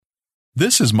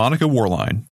This is Monica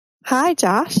Worline. Hi,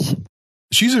 Josh.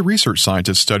 She's a research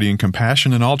scientist studying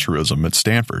compassion and altruism at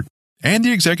Stanford, and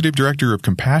the executive director of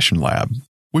Compassion Lab,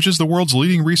 which is the world's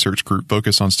leading research group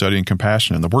focused on studying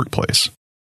compassion in the workplace.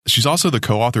 She's also the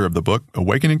co-author of the book,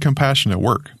 Awakening Compassion at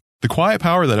Work, the quiet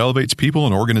power that elevates people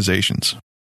and organizations.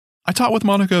 I talked with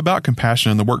Monica about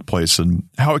compassion in the workplace and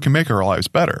how it can make our lives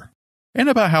better, and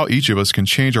about how each of us can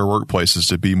change our workplaces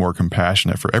to be more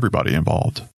compassionate for everybody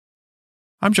involved.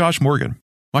 I'm Josh Morgan.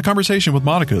 My conversation with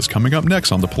Monica is coming up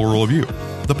next on The Plural of You,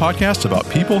 the podcast about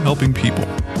people helping people.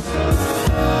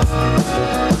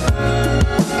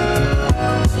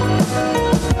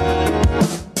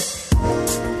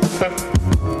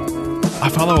 I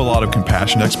follow a lot of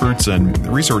compassion experts and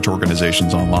research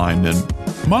organizations online,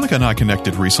 and Monica and I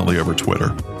connected recently over Twitter,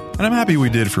 and I'm happy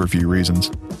we did for a few reasons.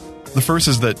 The first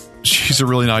is that she's a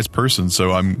really nice person,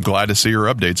 so I'm glad to see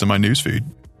her updates in my newsfeed.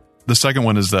 The second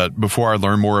one is that before I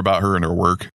learned more about her and her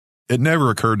work, it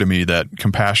never occurred to me that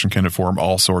compassion can inform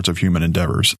all sorts of human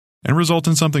endeavors and result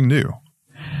in something new.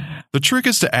 The trick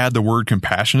is to add the word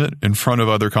compassionate in front of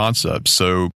other concepts,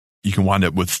 so you can wind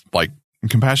up with, like,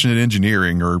 compassionate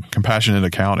engineering or compassionate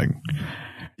accounting.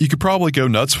 You could probably go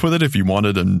nuts with it if you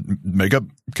wanted and make up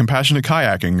compassionate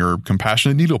kayaking or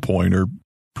compassionate needlepoint or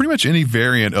pretty much any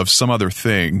variant of some other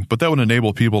thing, but that would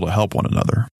enable people to help one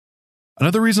another.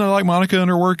 Another reason I like Monica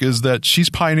and her work is that she's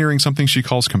pioneering something she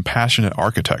calls compassionate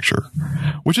architecture,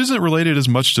 which isn't related as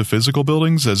much to physical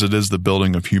buildings as it is the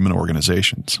building of human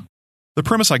organizations. The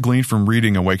premise I gleaned from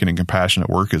reading Awakening Compassion at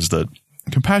Work is that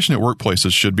compassionate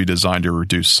workplaces should be designed to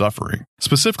reduce suffering,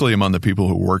 specifically among the people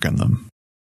who work in them.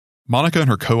 Monica and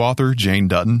her co-author, Jane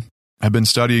Dutton, have been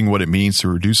studying what it means to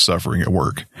reduce suffering at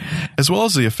work, as well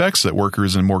as the effects that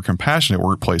workers in more compassionate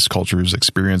workplace cultures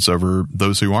experience over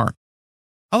those who aren't.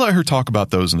 I'll let her talk about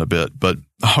those in a bit, but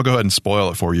I'll go ahead and spoil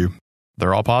it for you.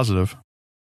 They're all positive.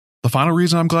 The final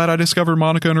reason I'm glad I discovered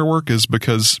Monica and her work is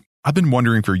because I've been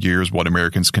wondering for years what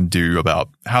Americans can do about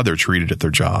how they're treated at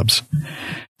their jobs.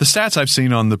 The stats I've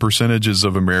seen on the percentages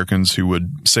of Americans who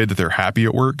would say that they're happy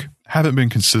at work haven't been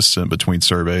consistent between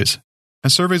surveys.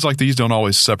 And surveys like these don't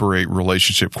always separate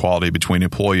relationship quality between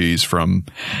employees from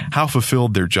how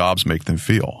fulfilled their jobs make them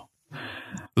feel.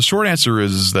 The short answer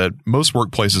is that most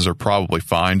workplaces are probably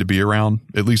fine to be around,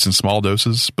 at least in small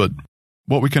doses, but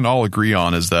what we can all agree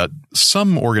on is that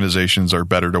some organizations are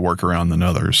better to work around than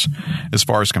others, as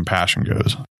far as compassion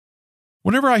goes.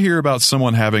 Whenever I hear about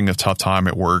someone having a tough time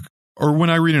at work, or when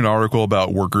I read an article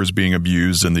about workers being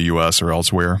abused in the U.S. or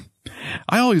elsewhere,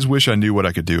 I always wish I knew what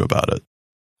I could do about it.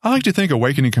 I like to think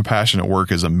Awakening Compassion at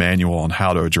Work is a manual on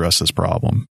how to address this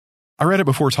problem. I read it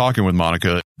before talking with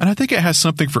Monica, and I think it has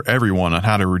something for everyone on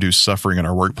how to reduce suffering in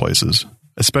our workplaces,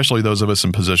 especially those of us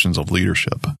in positions of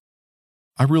leadership.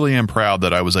 I really am proud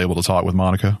that I was able to talk with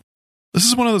Monica. This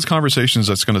is one of those conversations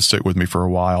that's going to stick with me for a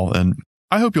while, and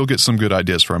I hope you'll get some good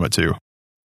ideas from it too.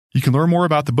 You can learn more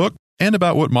about the book and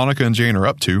about what Monica and Jane are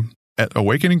up to at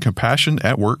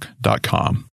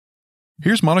awakeningcompassionatwork.com.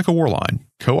 Here's Monica Worline,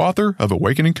 co-author of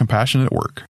Awakening Compassion at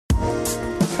Work.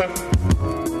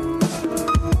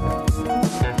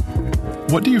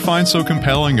 What do you find so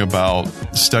compelling about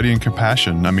studying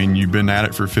compassion? I mean, you've been at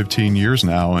it for 15 years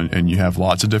now, and you have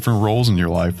lots of different roles in your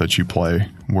life that you play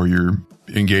where you're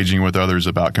engaging with others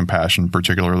about compassion,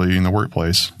 particularly in the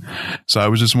workplace. So I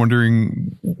was just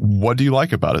wondering, what do you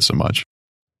like about it so much?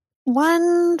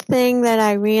 One thing that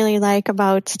I really like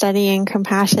about studying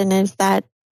compassion is that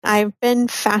I've been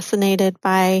fascinated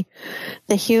by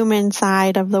the human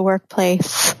side of the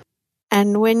workplace.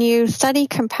 And when you study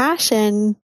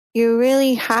compassion, you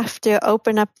really have to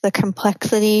open up the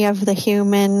complexity of the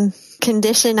human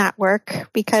condition at work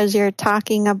because you're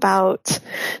talking about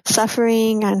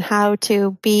suffering and how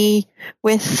to be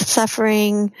with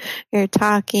suffering. You're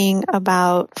talking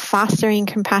about fostering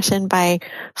compassion by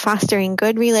fostering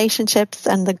good relationships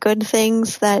and the good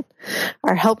things that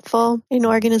are helpful in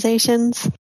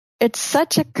organizations. It's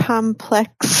such a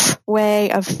complex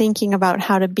way of thinking about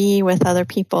how to be with other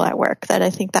people at work that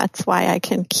I think that's why I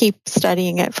can keep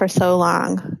studying it for so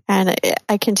long. And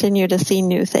I continue to see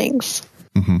new things.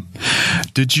 Mm-hmm.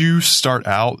 Did you start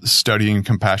out studying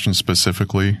compassion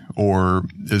specifically, or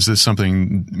is this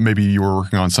something, maybe you were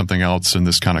working on something else and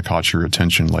this kind of caught your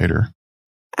attention later?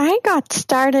 I got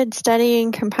started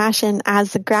studying compassion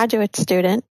as a graduate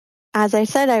student. As I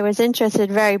said, I was interested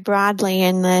very broadly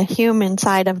in the human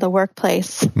side of the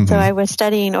workplace. Mm-hmm. So I was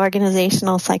studying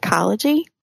organizational psychology,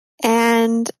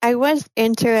 and I was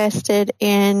interested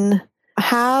in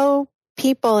how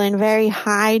people in very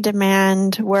high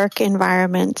demand work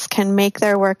environments can make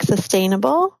their work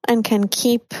sustainable and can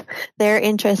keep their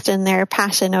interest and their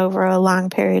passion over a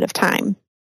long period of time.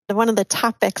 One of the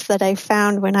topics that I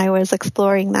found when I was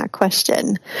exploring that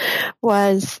question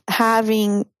was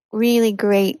having really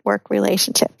great work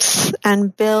relationships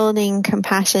and building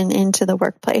compassion into the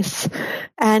workplace.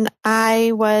 And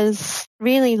I was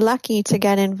really lucky to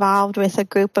get involved with a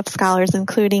group of scholars,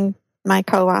 including my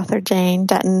co-author, Jane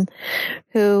Dutton,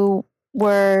 who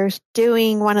were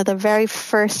doing one of the very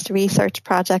first research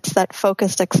projects that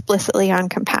focused explicitly on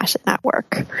compassion at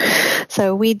work.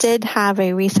 So we did have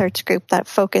a research group that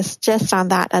focused just on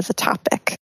that as a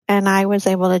topic. And I was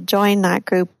able to join that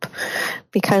group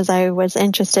because I was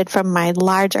interested from my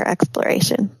larger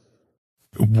exploration.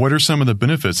 What are some of the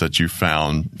benefits that you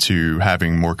found to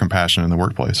having more compassion in the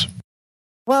workplace?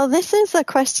 Well, this is a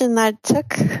question that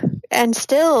took and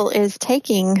still is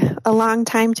taking a long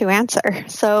time to answer.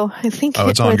 So I think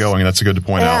it's ongoing. That's a good to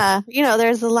point out. Yeah,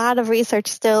 there's a lot of research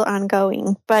still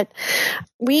ongoing, but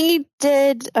we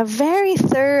did a very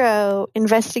thorough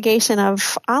investigation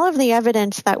of all of the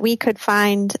evidence that we could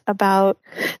find about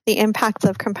the impacts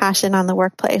of compassion on the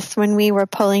workplace when we were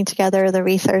pulling together the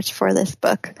research for this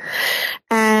book.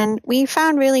 And we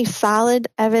found really solid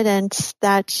evidence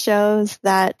that shows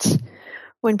that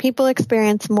when people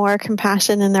experience more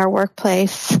compassion in their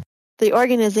workplace, the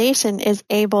organization is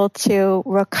able to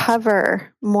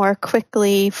recover more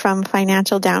quickly from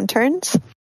financial downturns.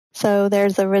 So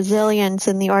there's a resilience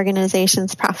in the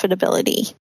organization's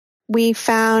profitability. We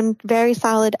found very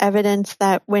solid evidence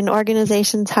that when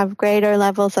organizations have greater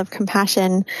levels of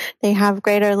compassion, they have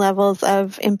greater levels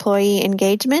of employee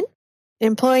engagement.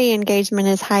 Employee engagement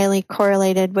is highly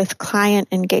correlated with client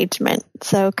engagement.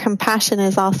 So compassion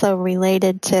is also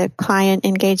related to client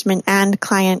engagement and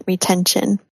client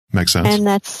retention. Makes sense. And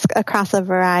that's across a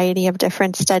variety of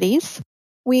different studies.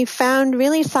 We found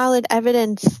really solid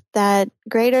evidence that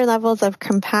greater levels of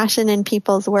compassion in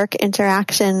people's work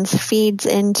interactions feeds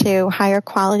into higher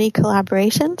quality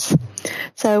collaborations.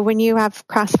 So when you have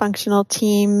cross-functional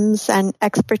teams and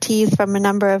expertise from a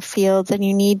number of fields and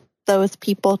you need those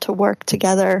people to work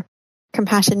together,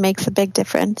 compassion makes a big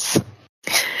difference.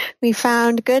 We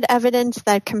found good evidence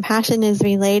that compassion is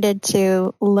related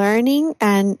to learning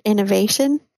and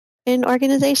innovation in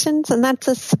organizations, and that's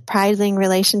a surprising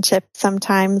relationship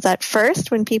sometimes at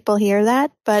first when people hear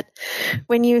that. But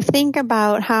when you think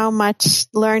about how much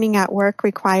learning at work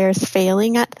requires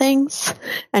failing at things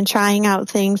and trying out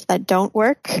things that don't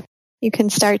work, you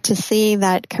can start to see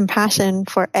that compassion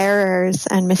for errors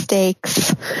and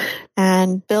mistakes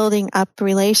and building up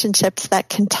relationships that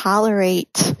can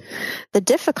tolerate the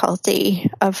difficulty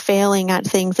of failing at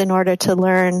things in order to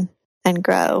learn and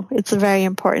grow. It's a very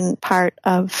important part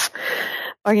of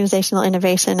organizational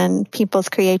innovation and people's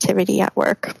creativity at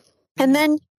work. And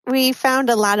then we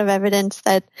found a lot of evidence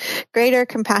that greater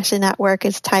compassion at work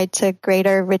is tied to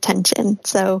greater retention.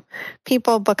 So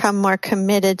people become more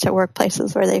committed to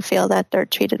workplaces where they feel that they're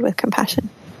treated with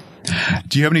compassion.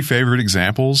 Do you have any favorite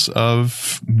examples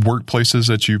of workplaces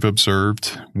that you've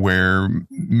observed where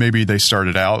maybe they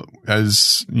started out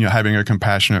as, having a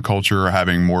compassionate culture or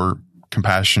having more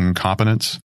compassion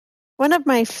competence? One of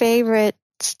my favorite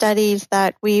studies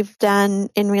that we've done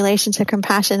in relation to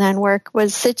compassion and work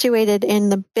was situated in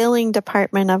the billing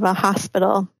department of a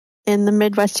hospital in the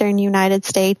Midwestern United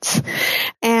States.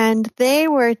 And they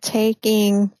were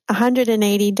taking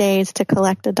 180 days to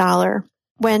collect $1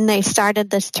 when they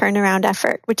started this turnaround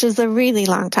effort, which is a really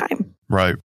long time.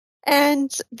 Right.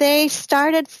 And they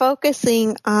started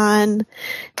focusing on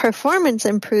performance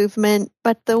improvement,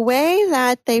 but the way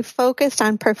that they focused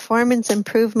on performance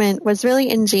improvement was really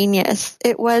ingenious.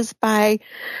 It was by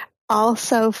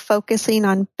also focusing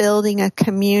on building a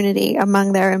community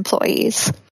among their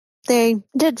employees. They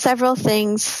did several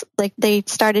things, like they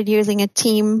started using a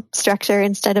team structure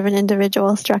instead of an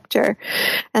individual structure,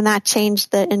 and that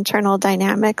changed the internal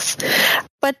dynamics.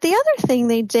 But the other thing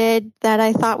they did that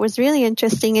I thought was really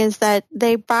interesting is that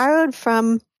they borrowed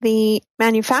from the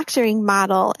manufacturing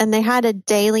model and they had a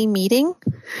daily meeting.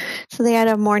 So they had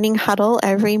a morning huddle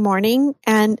every morning.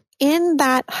 And in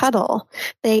that huddle,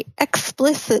 they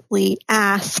explicitly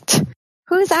asked,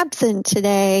 who's absent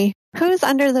today? Who's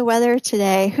under the weather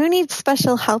today? Who needs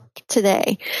special help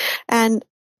today? And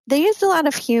they used a lot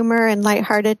of humor and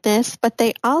lightheartedness, but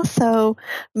they also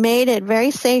made it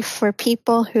very safe for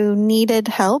people who needed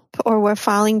help or were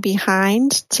falling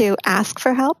behind to ask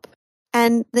for help.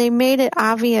 And they made it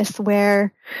obvious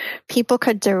where people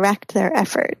could direct their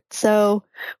effort. So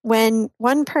when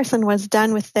one person was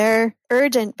done with their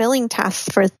urgent billing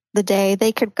tasks for the day,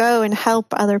 they could go and help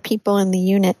other people in the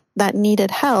unit that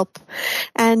needed help.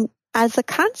 And as a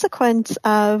consequence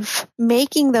of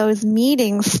making those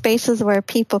meetings spaces where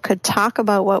people could talk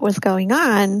about what was going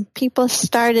on, people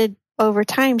started over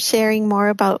time sharing more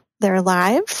about their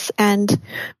lives and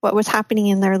what was happening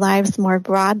in their lives more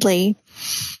broadly.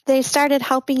 They started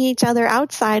helping each other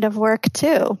outside of work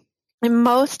too. And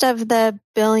most of the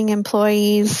billing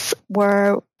employees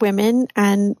were women,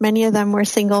 and many of them were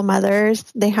single mothers.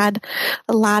 They had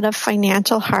a lot of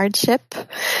financial hardship.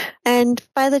 And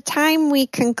by the time we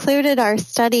concluded our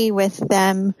study with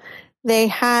them, they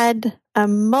had a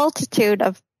multitude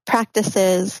of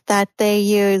practices that they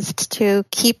used to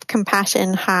keep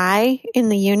compassion high in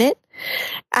the unit.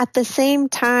 At the same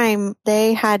time,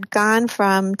 they had gone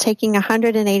from taking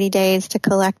 180 days to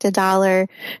collect $1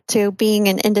 to being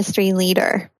an industry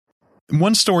leader.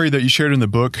 One story that you shared in the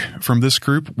book from this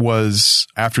group was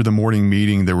after the morning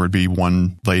meeting, there would be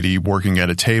one lady working at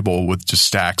a table with just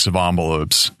stacks of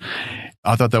envelopes.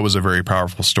 I thought that was a very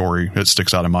powerful story. It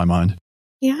sticks out in my mind.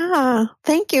 Yeah,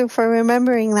 thank you for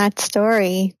remembering that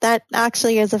story. That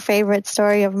actually is a favorite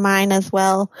story of mine as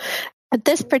well. At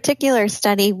this particular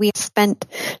study, we spent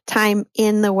time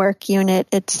in the work unit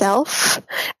itself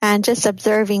and just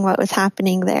observing what was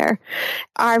happening there.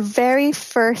 Our very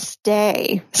first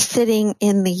day sitting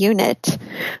in the unit,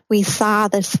 we saw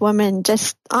this woman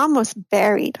just almost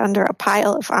buried under a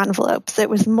pile of envelopes. It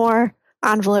was more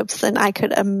envelopes than I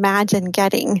could imagine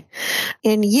getting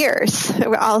in years.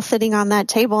 We're all sitting on that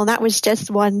table, and that was just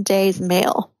one day's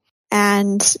mail.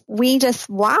 And we just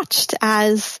watched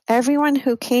as everyone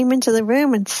who came into the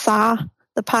room and saw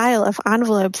the pile of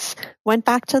envelopes went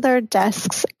back to their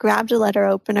desks, grabbed a letter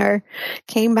opener,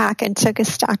 came back and took a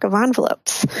stack of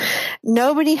envelopes.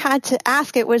 Nobody had to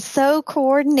ask. It was so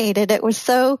coordinated. It was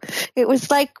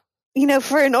like, you know,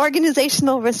 for an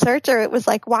organizational researcher, it was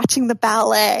like watching the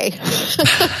ballet. It's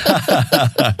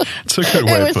a good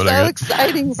way of putting it. It was so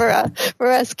exciting for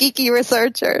us geeky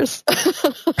researchers.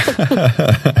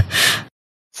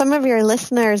 Some of your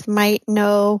listeners might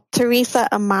know Teresa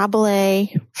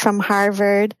Amabile from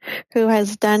Harvard, who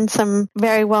has done some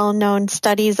very well-known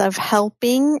studies of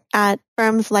helping at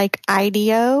firms like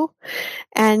IDEO.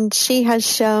 And she has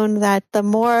shown that the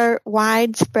more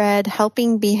widespread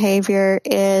helping behavior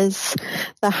is,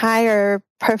 the higher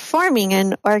performing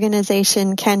an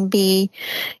organization can be,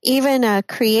 even a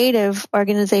creative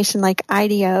organization like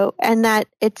IDEO, and that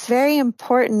it's very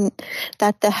important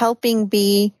that the helping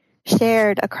be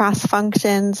shared across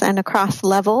functions and across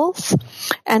levels,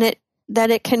 and that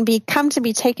it can come to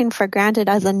be taken for granted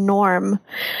as a norm.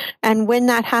 And when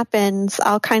that happens,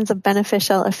 all kinds of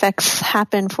beneficial effects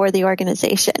happen for the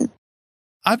organization.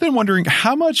 I've been wondering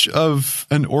how much of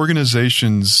an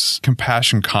organization's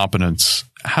compassion competence,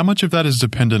 how much of that is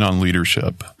dependent on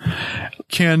leadership?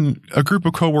 Can a group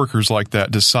of coworkers like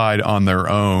that decide on their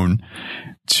own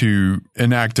to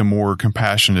enact a more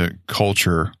compassionate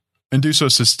culture and do so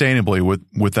sustainably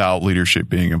without leadership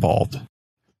being involved?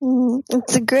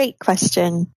 It's a great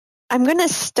question. I'm going to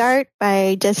start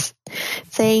by just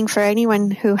saying, for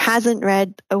anyone who hasn't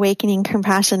read Awakening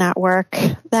Compassion at Work,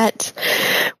 that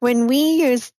when we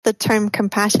use the term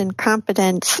compassion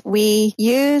competence, we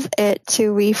use it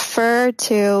to refer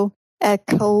to a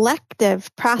collective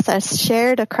process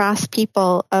shared across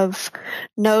people of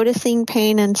noticing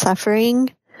pain and suffering,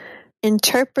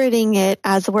 interpreting it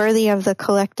as worthy of the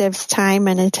collective's time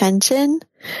and attention,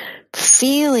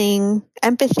 feeling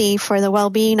empathy for the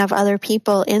well-being of other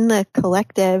people in the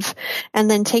collective, and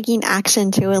then taking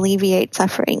action to alleviate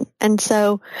suffering. And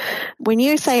so when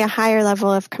you say a higher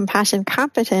level of compassion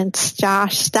competence,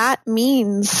 Josh, that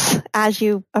means, as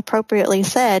you appropriately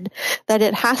said, that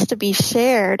it has to be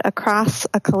shared across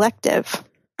a collective.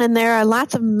 And there are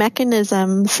lots of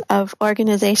mechanisms of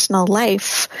organizational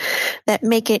life that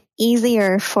make it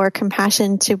easier for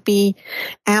compassion to be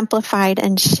amplified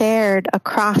and shared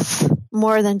across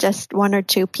more than just one or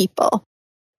two people.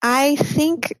 I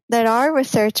think that our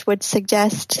research would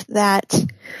suggest that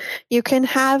you can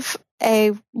have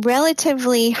a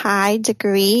relatively high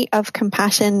degree of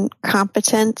compassion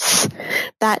competence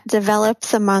that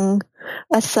develops among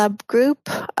a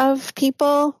subgroup of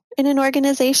people in an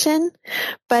organization,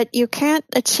 but you can't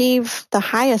achieve the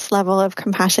highest level of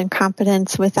compassion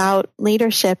competence without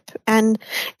leadership. And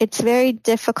it's very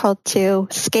difficult to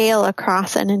scale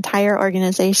across an entire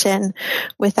organization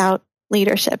without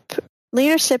leadership.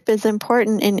 Leadership is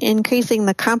important in increasing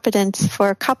the competence for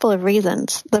a couple of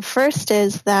reasons. The first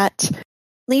is that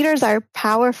leaders are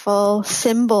powerful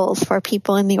symbols for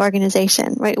people in the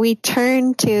organization, right? We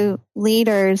turn to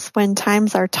leaders when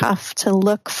times are tough to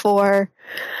look for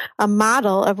a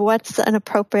model of what's an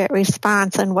appropriate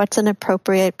response and what's an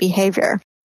appropriate behavior.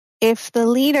 If the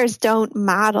leaders don't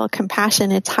model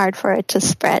compassion, it's hard for it to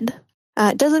spread.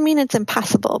 It doesn't mean it's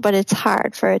impossible, but it's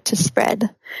hard for it to spread.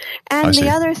 And the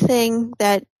other thing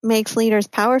that makes leaders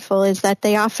powerful is that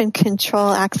they often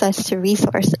control access to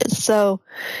resources. So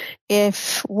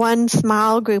if one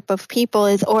small group of people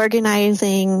is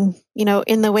organizing,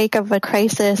 in the wake of a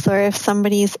crisis, or if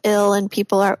somebody's ill and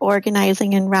people are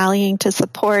organizing and rallying to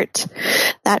support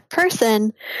that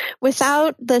person,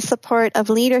 without the support of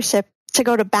leadership to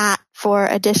go to bat for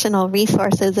additional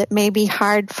resources, it may be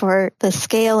hard for the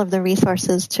scale of the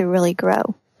resources to really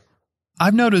grow.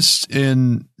 I've noticed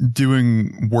in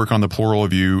doing work on the plural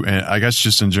of you, and I guess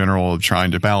just in general of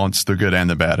trying to balance the good and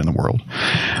the bad in the world,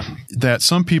 that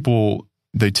some people,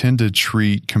 they tend to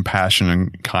treat compassion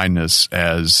and kindness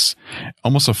as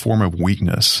almost a form of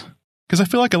weakness. Because I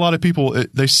feel like a lot of people,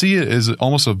 they see it as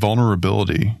almost a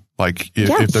vulnerability. Like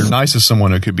if they're nice to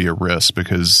someone, it could be a risk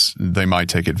because they might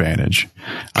take advantage.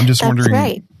 I'm just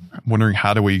wondering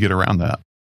how do we get around that?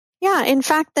 Yeah, in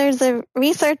fact, there's a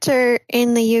researcher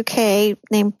in the UK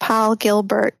named Paul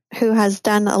Gilbert who has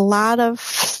done a lot of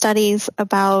studies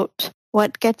about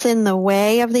what gets in the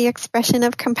way of the expression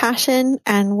of compassion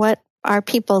and what are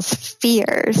people's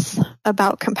fears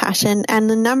about compassion. And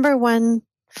the number one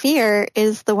fear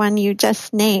is the one you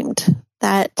just named,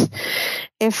 that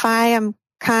if I am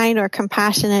kind or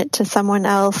compassionate to someone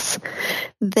else,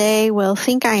 they will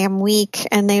think I am weak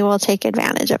and they will take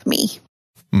advantage of me.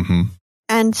 Mm-hmm.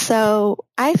 And so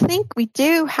I think we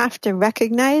do have to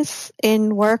recognize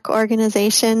in work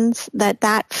organizations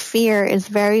that fear is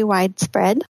very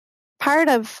widespread. Part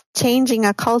of changing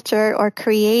a culture or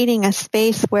creating a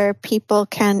space where people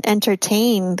can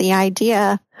entertain the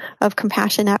idea of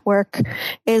compassion at work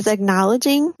is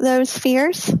acknowledging those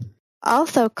fears.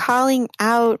 Also calling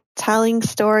out, telling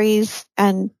stories,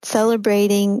 and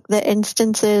celebrating the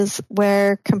instances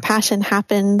where compassion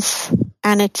happens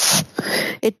and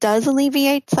it does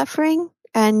alleviate suffering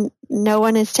and no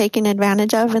one is taken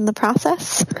advantage of in the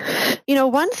process.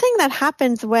 One thing that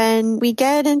happens when we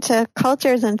get into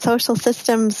cultures and social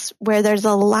systems where there's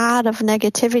a lot of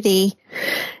negativity,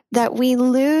 that we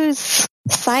lose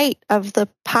sight of the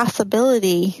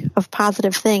possibility of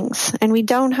positive things. And we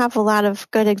don't have a lot of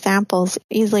good examples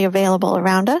easily available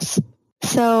around us.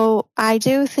 So I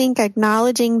do think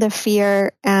acknowledging the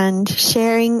fear and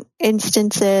sharing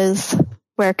instances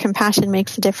where compassion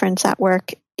makes a difference at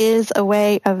work is a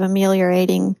way of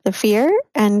ameliorating the fear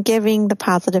and giving the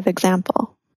positive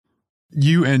example.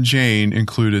 You and Jane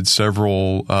included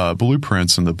several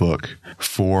blueprints in the book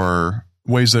for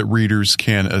ways that readers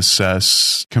can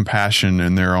assess compassion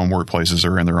in their own workplaces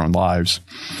or in their own lives.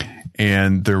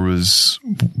 And there was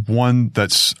one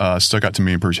that's stuck out to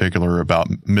me in particular about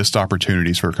missed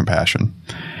opportunities for compassion.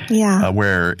 Yeah.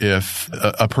 Where if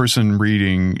a person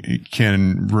reading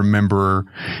can remember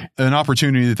an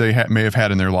opportunity that they may have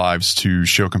had in their lives to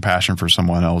show compassion for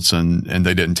someone else and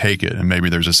they didn't take it, and maybe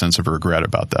there's a sense of regret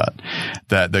about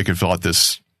that they could fill out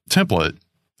this template,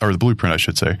 or the blueprint, I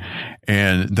should say,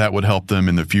 and that would help them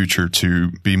in the future to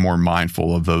be more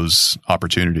mindful of those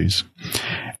opportunities.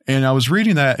 And I was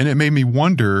reading that, and it made me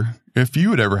wonder if you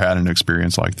had ever had an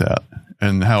experience like that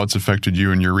and how it's affected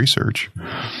you in your research.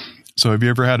 So have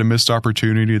you ever had a missed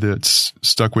opportunity that's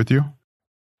stuck with you?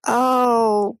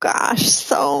 Oh, gosh,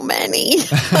 so many.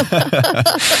 I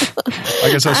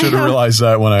guess I should have realized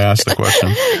that when I asked the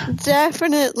question.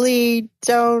 Definitely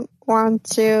don't want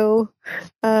to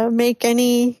make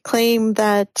any claim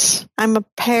that I'm a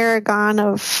paragon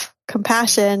of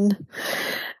compassion.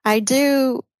 I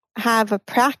do have a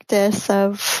practice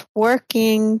of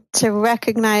working to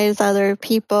recognize other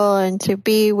people and to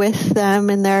be with them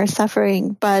in their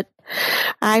suffering, but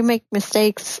I make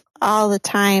mistakes all the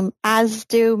time, as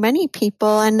do many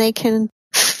people, and they can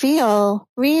feel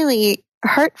really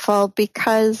hurtful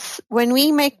because when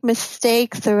we make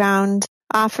mistakes around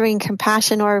offering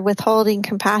compassion or withholding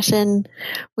compassion,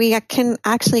 we can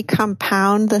actually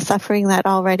compound the suffering that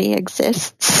already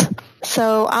exists.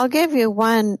 So I'll give you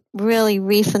one really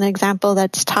recent example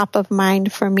that's top of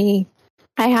mind for me.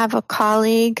 I have a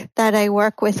colleague that I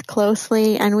work with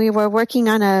closely, and we were working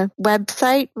on a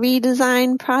website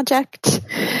redesign project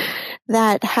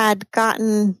that had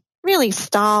gotten really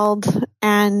stalled,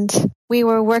 and we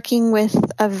were working with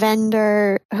a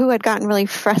vendor who had gotten really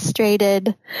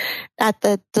frustrated at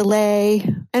the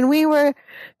delay, and we were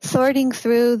sorting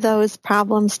through those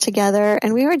problems together,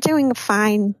 and we were doing a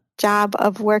fine job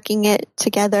of working it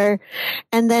together.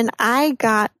 And then I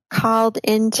got called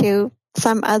into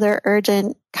some other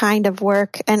urgent kind of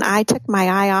work, and I took my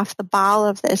eye off the ball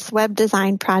of this web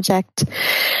design project.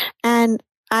 And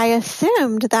I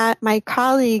assumed that my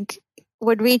colleague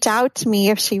would reach out to me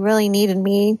if she really needed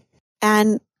me.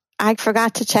 And I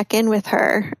forgot to check in with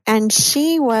her. And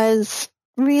she was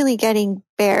really getting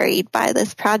buried by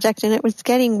this project, and it was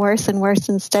getting worse and worse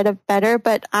instead of better.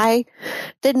 But I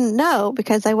didn't know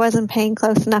because I wasn't paying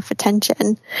close enough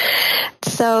attention.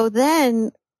 So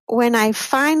then when I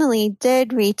finally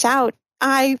did reach out,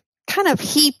 I kind of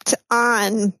heaped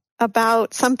on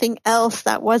about something else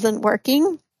that wasn't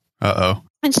working. Uh-oh.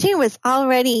 And she was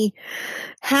already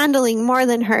handling more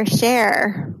than her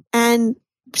share. And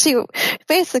she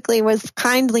basically was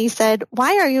kindly said,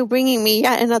 "Why are you bringing me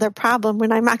yet another problem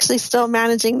when I'm actually still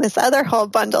managing this other whole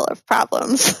bundle of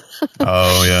problems?"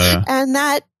 Oh, yeah. And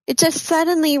that it just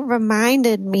suddenly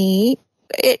reminded me,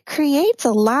 it creates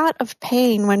a lot of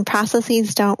pain when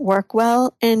processes don't work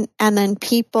well, and then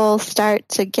people start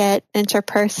to get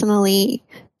interpersonally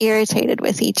irritated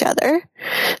with each other.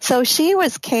 So she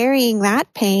was carrying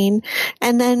that pain,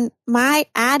 and then my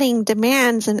adding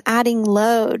demands and adding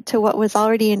load to what was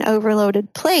already an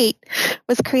overloaded plate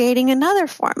was creating another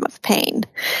form of pain.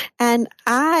 And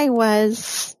I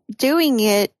was doing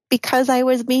it because I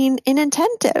was being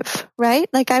inattentive, right?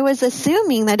 Like I was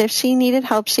assuming that if she needed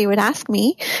help, she would ask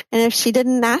me. And if she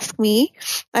didn't ask me,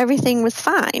 everything was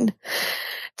fine.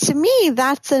 To me,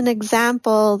 that's an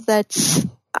example that's,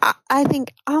 I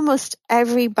think almost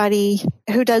everybody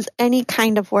who does any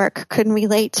kind of work could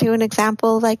relate to an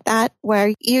example like that,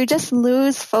 where you just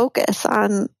lose focus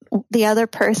on the other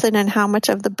person and how much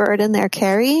of the burden they're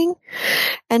carrying.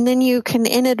 And then you can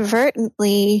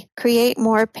inadvertently create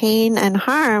more pain and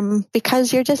harm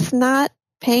because you're just not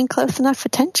paying close enough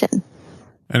attention.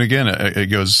 And again, it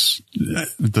goes,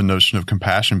 the notion of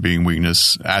compassion being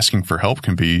weakness. Asking for help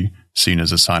can be seen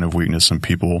as a sign of weakness in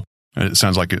people. It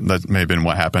sounds like that may have been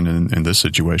what happened in this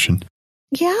situation.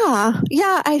 Yeah,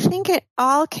 I think it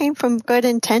all came from good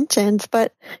intentions,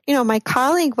 but my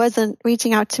colleague wasn't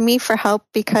reaching out to me for help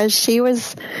because she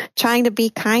was trying to be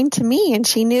kind to me, and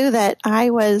she knew that I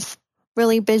was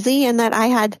really busy and that I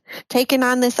had taken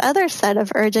on this other set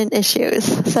of urgent issues.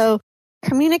 So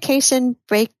communication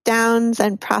breakdowns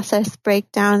and process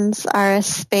breakdowns are a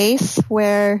space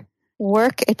where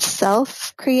work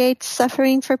itself creates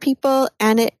suffering for people,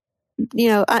 and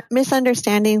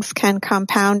misunderstandings can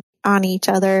compound on each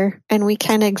other, and we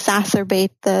can exacerbate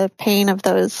the pain of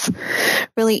those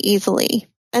really easily.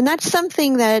 And that's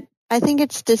something that I think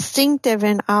it's distinctive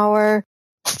in our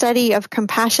study of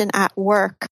compassion at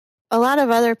work. A lot of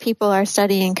other people are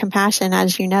studying compassion,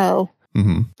 as you know,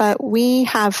 but we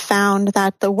have found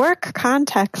that the work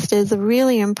context is a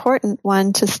really important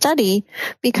one to study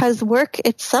because work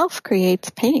itself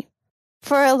creates pain.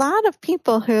 For a lot of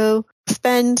people who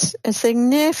spend a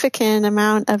significant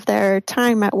amount of their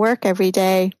time at work every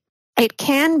day, it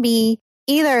can be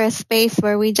either a space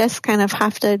where we just kind of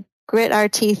have to grit our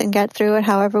teeth and get through it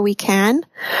however we can,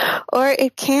 or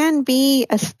it can be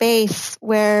a space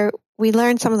where we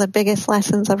learn some of the biggest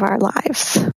lessons of our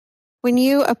lives. When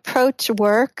you approach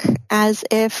work as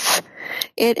if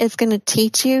it is going to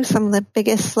teach you some of the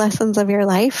biggest lessons of your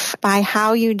life by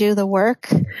how you do the work,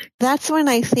 that's when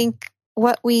I think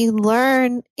what we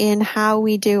learn in how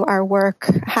we do our work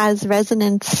has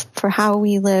resonance for how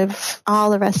we live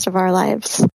all the rest of our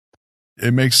lives.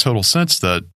 It makes total sense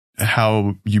that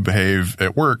how you behave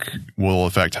at work will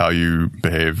affect how you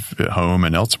behave at home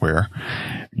and elsewhere.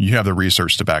 You have the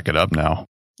research to back it up now.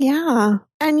 Yeah.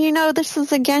 And this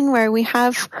is again where we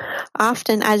have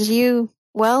often, as you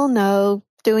well know,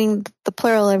 doing the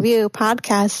Plural of You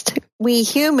podcast, we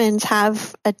humans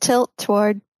have a tilt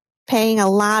toward paying a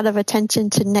lot of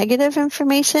attention to negative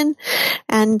information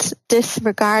and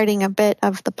disregarding a bit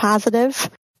of the positive.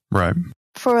 Right.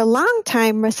 For a long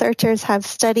time, researchers have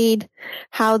studied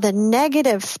how the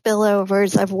negative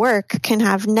spillovers of work can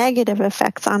have negative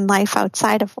effects on life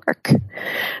outside of work.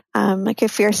 Like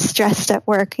if you're stressed at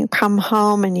work and come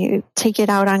home and you take it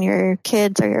out on your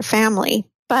kids or your family.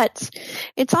 But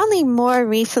it's only more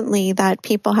recently that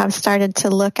people have started to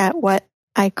look at what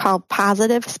I call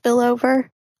positive spillover.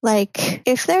 Like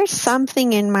if there's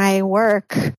something in my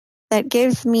work that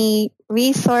gives me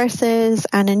resources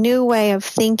and a new way of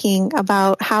thinking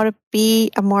about how to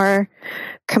be a more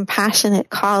compassionate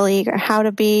colleague or how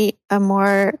to be a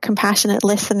more compassionate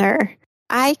listener,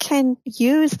 I can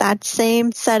use that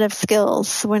same set of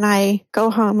skills when I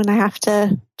go home and I have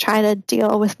to try to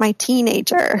deal with my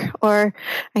teenager, or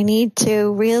I need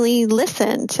to really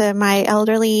listen to my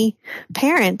elderly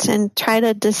parent and try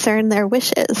to discern their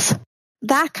wishes.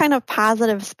 That kind of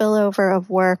positive spillover of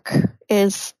work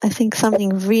is, I think,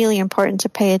 something really important to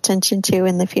pay attention to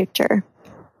in the future.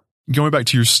 Going back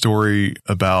to your story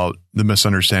about the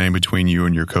misunderstanding between you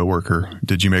and your coworker,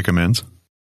 did you make amends?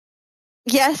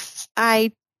 Yes,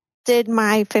 I did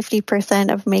my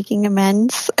 50% of making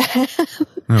amends.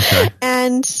 Okay.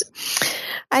 And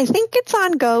I think it's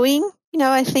ongoing.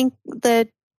 I think that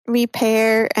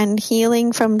repair and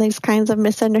healing from these kinds of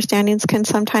misunderstandings can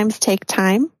sometimes take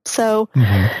time. So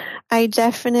I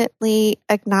definitely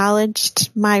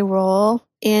acknowledged my role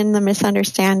in the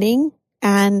misunderstanding,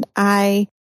 and I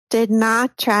did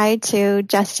not try to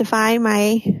justify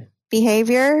my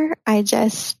behavior. I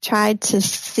just tried to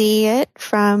see it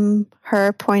from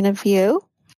her point of view,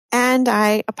 and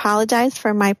I apologized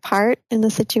for my part in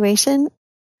the situation.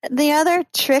 The other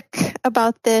trick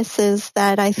about this is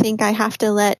that I think I have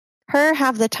to let her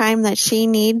have the time that she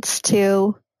needs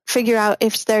to figure out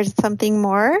if there's something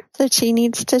more that she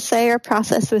needs to say or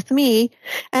process with me.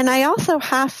 And I also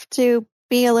have to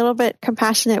be a little bit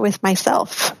compassionate with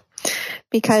myself,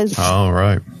 because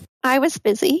I was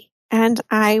busy and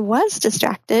I was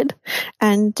distracted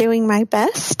and doing my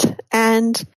best.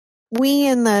 And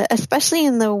especially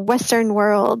in the Western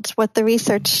world, what the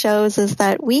research shows is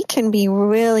that we can be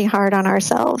really hard on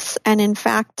ourselves. And in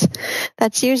fact,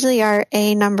 that's usually our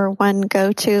number one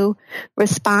go-to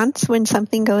response when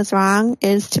something goes wrong,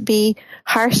 is to be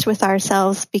harsh with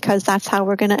ourselves, because that's how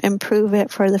we're going to improve it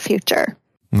for the future.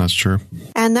 That's true.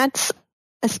 And that's,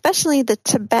 especially the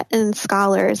Tibetan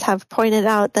scholars have pointed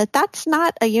out that that's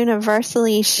not a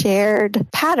universally shared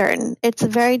pattern. It's a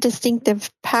very distinctive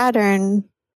pattern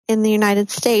in the United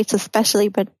States,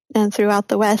 especially, and throughout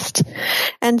the West.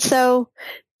 And so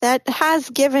that has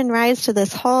given rise to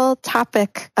this whole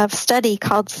topic of study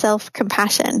called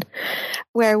self-compassion,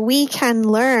 where we can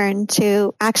learn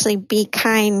to actually be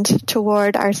kind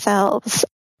toward ourselves.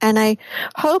 And I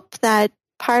hope that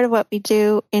part of what we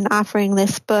do in offering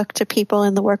this book to people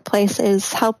in the workplace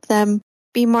is help them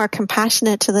be more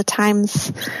compassionate to the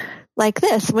times like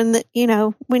this, when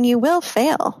you will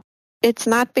fail. It's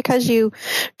not because you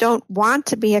don't want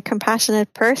to be a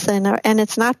compassionate person, and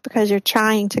it's not because you're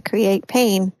trying to create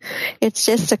pain. It's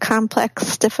just a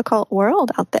complex, difficult world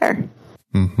out there.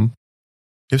 Mm-hmm.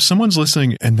 If someone's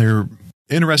listening and they're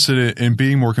interested in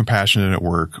being more compassionate at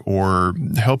work, or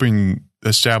helping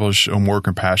establish a more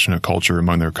compassionate culture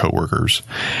among their coworkers,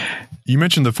 you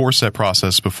mentioned the 4-step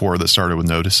process before that started with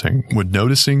noticing. Would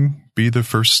noticing be the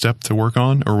first step to work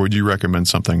on, or would you recommend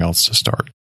something else to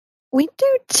start? We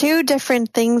do 2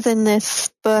 different things in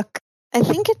this book. I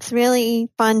think it's really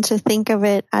fun to think of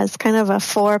it as kind of a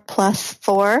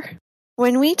 4+4.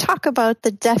 When we talk about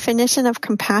the definition of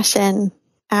compassion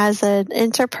as an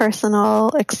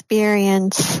interpersonal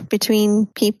experience between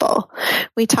people,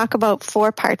 we talk about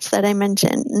 4 parts that I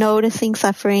mentioned: noticing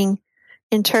suffering,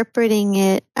 interpreting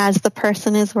it as the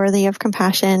person is worthy of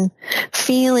compassion,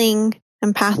 feeling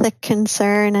empathic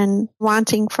concern and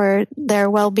wanting for their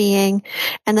well-being,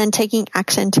 and then taking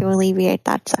action to alleviate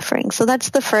that suffering. So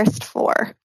that's the first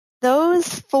 4. Those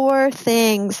 4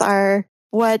 things are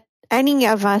what any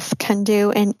of us can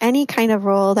do in any kind of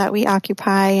role that we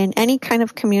occupy, in any kind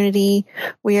of community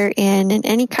we're in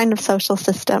any kind of social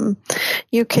system.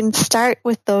 You can start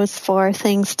with those 4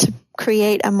 things to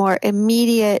create a more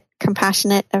immediate,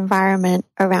 compassionate environment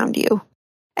around you.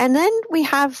 And then we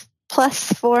have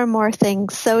plus 4 more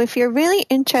things. So if you're really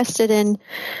interested in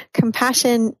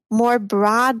compassion more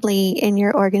broadly in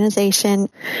your organization,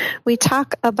 we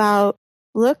talk about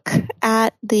look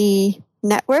at the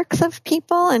networks of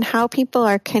people and how people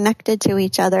are connected to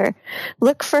each other.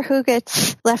 Look for who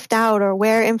gets left out or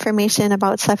where information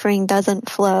about suffering doesn't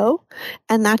flow.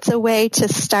 And that's a way to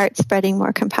start spreading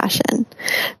more compassion.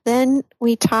 Then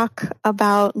we talk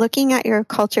about looking at your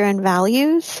culture and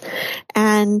values.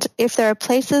 And if there are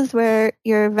places where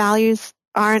your values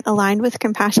aren't aligned with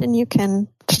compassion, you can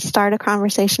start a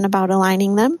conversation about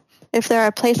aligning them. If there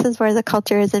are places where the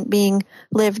culture isn't being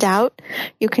lived out,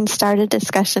 you can start a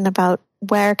discussion about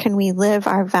where can we live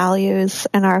our values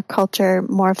and our culture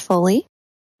more fully.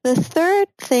 The third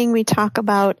thing we talk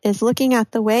about is looking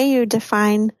at the way you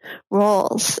define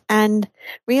roles and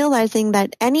realizing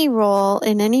that any role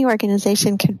in any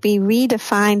organization could be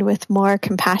redefined with more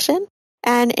compassion,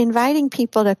 and inviting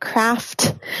people to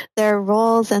craft their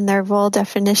roles and their role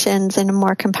definitions in a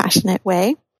more compassionate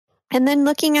way. And then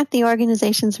looking at the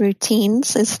organization's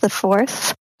routines is the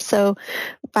fourth. So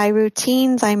by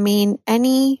routines, I mean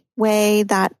any way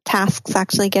that tasks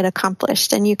actually get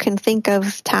accomplished. And you can think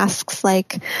of tasks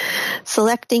like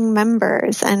selecting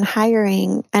members and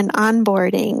hiring and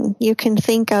onboarding. You can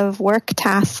think of work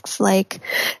tasks like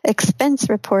expense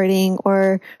reporting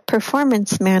or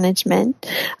performance management.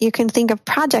 You can think of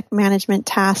project management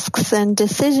tasks and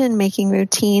decision-making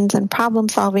routines and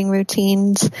problem-solving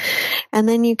routines. And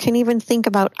then you can even think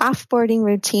about offboarding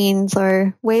routines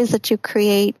or ways that you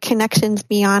create connections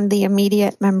beyond the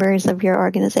immediate members of your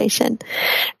organization.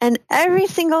 And every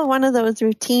single one of those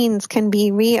routines can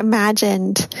be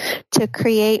reimagined to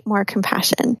create more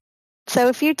compassion. So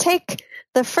if you take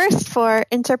the first 4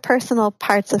 interpersonal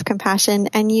parts of compassion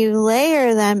and you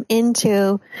layer them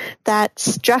into that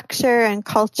structure and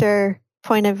culture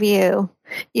point of view,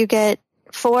 you get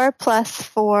 4 plus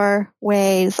 4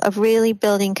 ways of really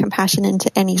building compassion into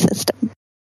any system.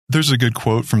 There's a good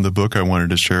quote from the book I wanted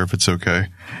to share, if it's okay.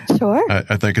 Sure.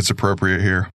 I think it's appropriate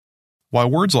here. While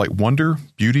words like wonder,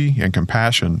 beauty, and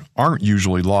compassion aren't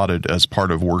usually lauded as part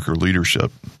of worker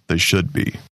leadership, they should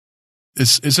be.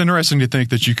 It's interesting to think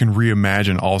that you can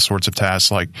reimagine all sorts of tasks,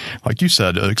 like you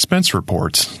said, expense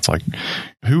reports. It's like,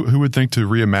 who would think to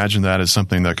reimagine that as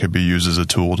something that could be used as a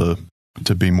tool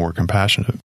to be more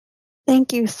compassionate?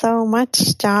 Thank you so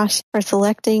much, Josh, for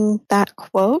selecting that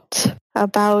quote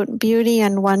about beauty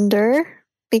and wonder,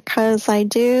 because I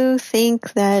do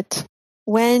think that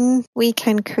when we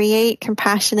can create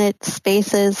compassionate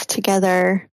spaces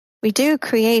together, we do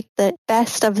create the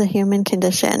best of the human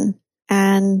condition.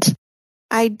 And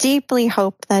I deeply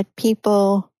hope that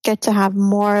people get to have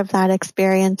more of that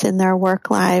experience in their work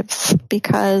lives,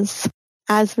 because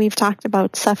as we've talked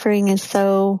about, suffering is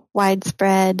so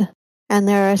widespread and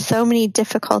there are so many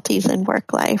difficulties in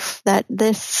work life that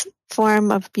this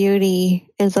form of beauty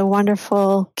is a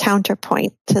wonderful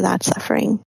counterpoint to that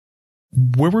suffering.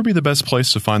 Where would be the best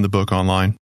place to find the book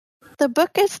online? The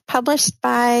book is published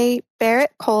by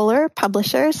Barrett Kohler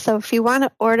Publishers. So if you want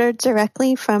to order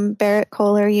directly from Barrett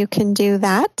Kohler, you can do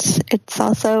that. It's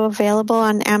also available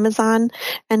on Amazon,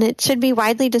 and it should be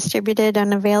widely distributed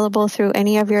and available through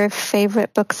any of your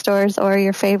favorite bookstores or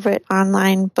your favorite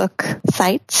online book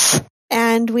sites.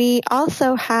 And we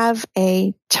also have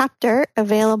a chapter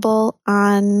available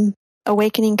on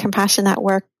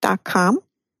awakeningcompassionatwork.com.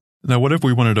 Now, what if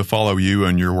we wanted to follow you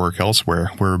and your work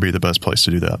elsewhere? Where would be the best place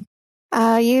to do that?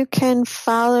 You can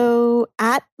follow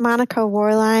at Monica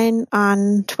Worline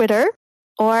on Twitter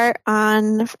or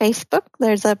on Facebook.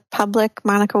 There's a public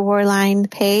Monica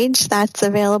Worline page that's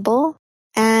available.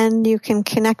 And you can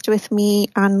connect with me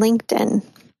on LinkedIn,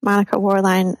 Monica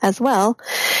Worline as well.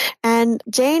 And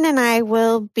Jane and I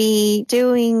will be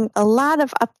doing a lot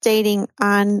of updating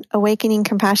on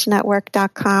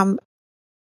awakeningcompassionatwork.com.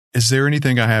 Is there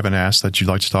anything I haven't asked that you'd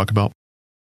like to talk about?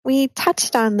 We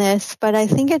touched on this, but I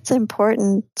think it's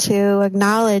important to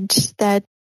acknowledge that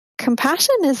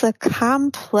compassion is a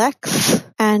complex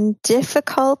and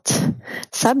difficult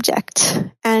subject.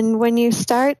 And when you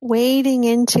start wading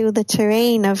into the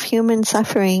terrain of human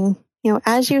suffering,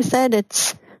 as you said,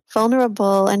 it's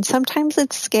vulnerable and sometimes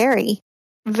it's scary.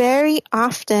 Very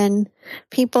often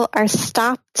people are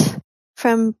stopped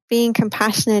from being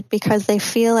compassionate because they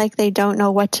feel like they don't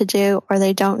know what to do or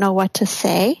they don't know what to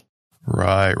say.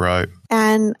 Right.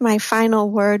 And my final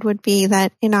word would be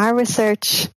that in our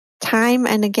research, time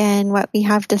and again, what we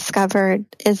have discovered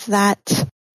is that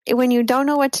when you don't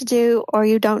know what to do or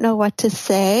you don't know what to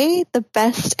say, the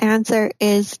best answer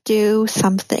is do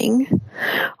something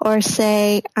or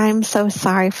say, I'm so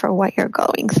sorry for what you're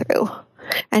going through.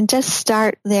 And just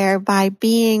start there by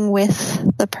being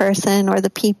with the person or the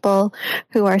people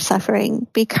who are suffering,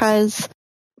 because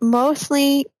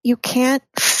mostly you can't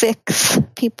fix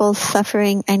people's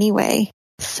suffering anyway.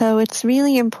 So it's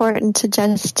really important to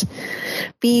just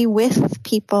be with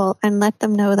people and let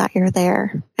them know that you're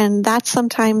there. And that's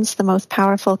sometimes the most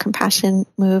powerful compassion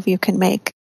move you can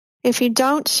make. If you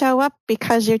don't show up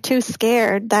because you're too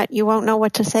scared that you won't know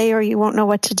what to say or you won't know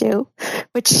what to do,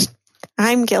 which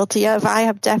I'm guilty of. I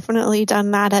have definitely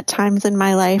done that at times in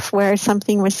my life where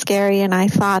something was scary and I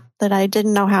thought that I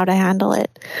didn't know how to handle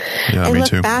it. Yeah, I me look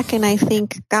too. back and I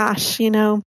think, gosh,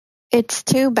 it's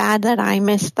too bad that I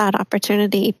missed that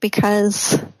opportunity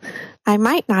because I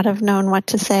might not have known what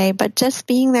to say, but just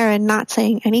being there and not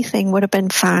saying anything would have been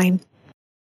fine.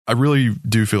 I really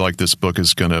do feel like this book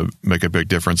is going to make a big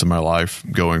difference in my life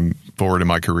going forward in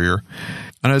my career.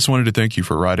 And I just wanted to thank you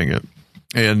for writing it.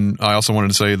 And I also wanted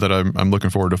to say that I'm looking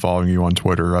forward to following you on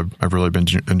Twitter. I've really been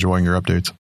enjoying your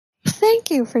updates.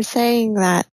 Thank you for saying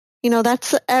that.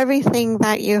 That's everything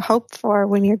that you hope for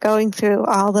when you're going through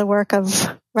all the work of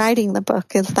writing the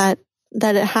book, is that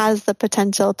that it has the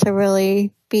potential to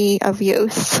really be of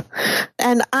use.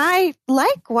 And I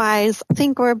likewise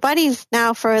think we're buddies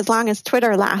now for as long as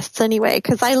Twitter lasts anyway,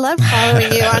 because I love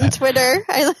following you on Twitter.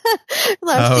 I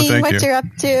love seeing what you're up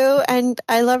to, and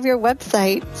I love your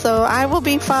website. So I will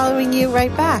be following you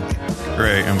right back.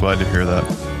 Great. I'm glad to hear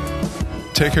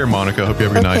that. Take care, Monica. Hope you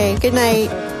have a good night. Okay, good night.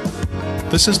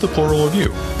 This is The Plural of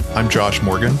You. I'm Josh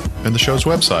Morgan, and the show's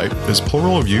website is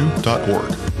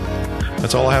pluralofyou.org.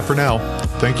 That's all I have for now.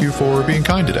 Thank you for being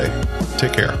kind today.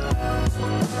 Take care.